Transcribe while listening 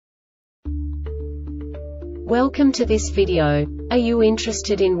Welcome to this video. Are you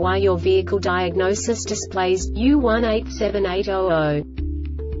interested in why your vehicle diagnosis displays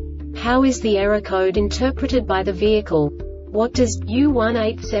U187800? How is the error code interpreted by the vehicle? What does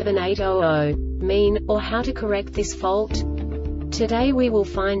U187800 mean, or how to correct this fault? Today we will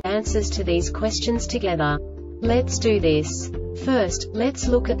find answers to these questions together. Let's do this. First, let's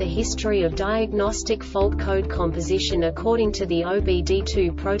look at the history of diagnostic fault code composition according to the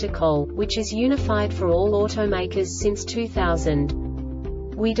OBD2 protocol, which is unified for all automakers since 2000.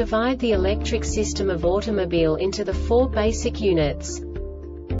 We divide the electric system of automobile into the four basic units: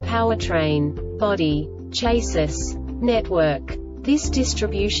 powertrain, body, chassis, network. This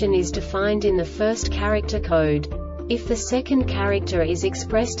distribution is defined in the first character code. If the second character is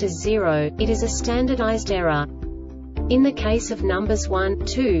expressed as 0, it is a standardized error. In the case of numbers 1,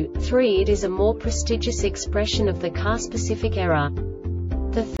 2, 3, it is a more prestigious expression of the car-specific error.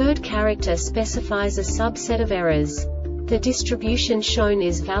 The third character specifies a subset of errors. The distribution shown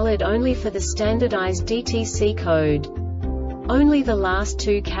is valid only for the standardized DTC code. Only the last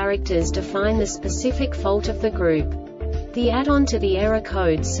two characters define the specific fault of the group. The add-on to the error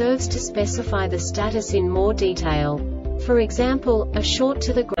code serves to specify the status in more detail. For example, a short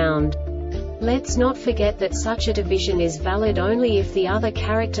to the ground. Let's not forget that such a division is valid only if the other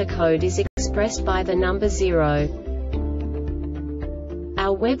character code is expressed by the number 0.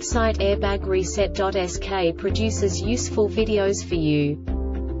 Our website airbagreset.sk produces useful videos for you.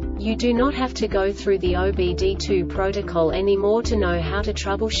 You do not have to go through the OBD2 protocol anymore to know how to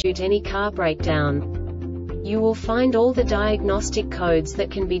troubleshoot any car breakdown. You will find all the diagnostic codes that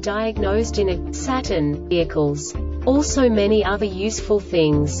can be diagnosed in a Saturn vehicles. Also many other useful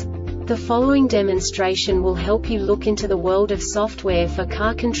things. The following demonstration will help you look into the world of software for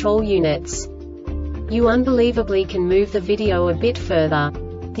car control units. You unbelievably can move the video a bit further.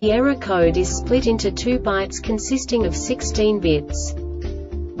 The error code is split into 2 bytes consisting of 16 bits.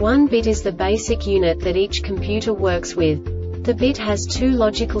 1 bit is the basic unit that each computer works with. The bit has 2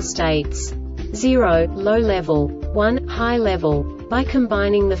 logical states: 0, low level, 1, high level. By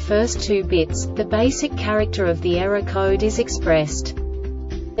combining the first 2 bits, the basic character of the error code is expressed.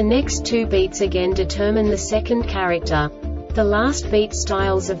 The next 2 beats again determine the second character. The last beat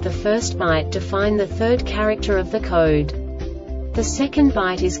styles of the first byte define the third character of the code. The second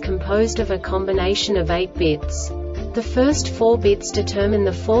byte is composed of a combination of 8 bits. The first 4 bits determine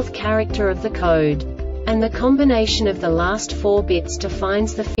the fourth character of the code. And the combination of the last 4 bits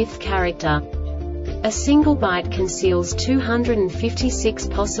defines the fifth character. A single byte conceals 256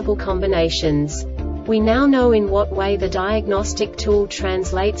 possible combinations. We now know in what way the diagnostic tool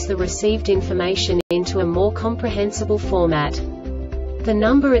translates the received information into a more comprehensible format. The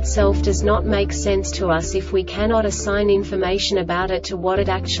number itself does not make sense to us if we cannot assign information about it to what it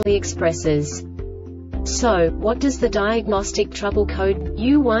actually expresses. So, what does the Diagnostic Trouble Code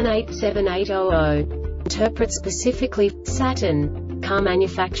U187800 interpret specifically for Saturn car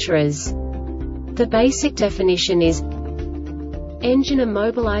manufacturers? The basic definition is engine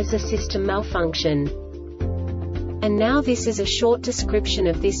Immobiliser system malfunction. And now this is a short description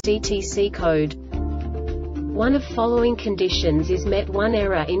of this DTC code. One of following conditions is met: 1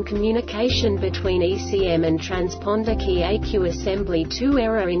 error in communication between ECM and transponder key AQ assembly, 2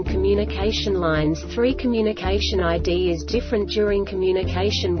 error in communication lines, 3 communication ID is different during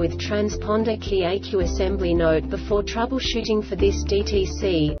communication with transponder key AQ assembly. Note: before troubleshooting for this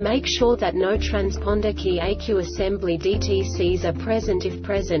DTC, make sure that no transponder key AQ assembly DTCs are present. If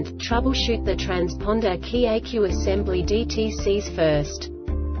present, troubleshoot the transponder key AQ assembly DTCs first.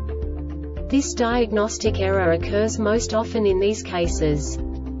 This diagnostic error occurs most often in these cases: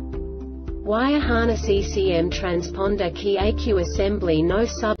 wire harness ECM transponder key AQ assembly, no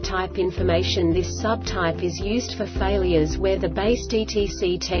subtype information. This subtype is used for failures where the base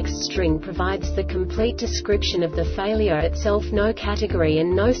DTC text string provides the complete description of the failure itself, no category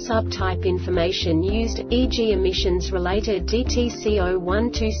and no subtype information used, e.g. emissions related DTC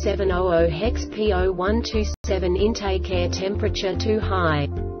 012700 hex P0127 intake, air temperature too high.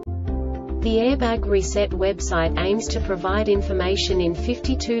 The Airbag Reset website aims to provide information in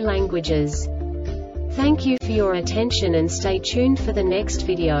 52 languages. Thank you for your attention and stay tuned for the next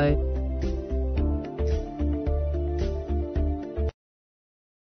video.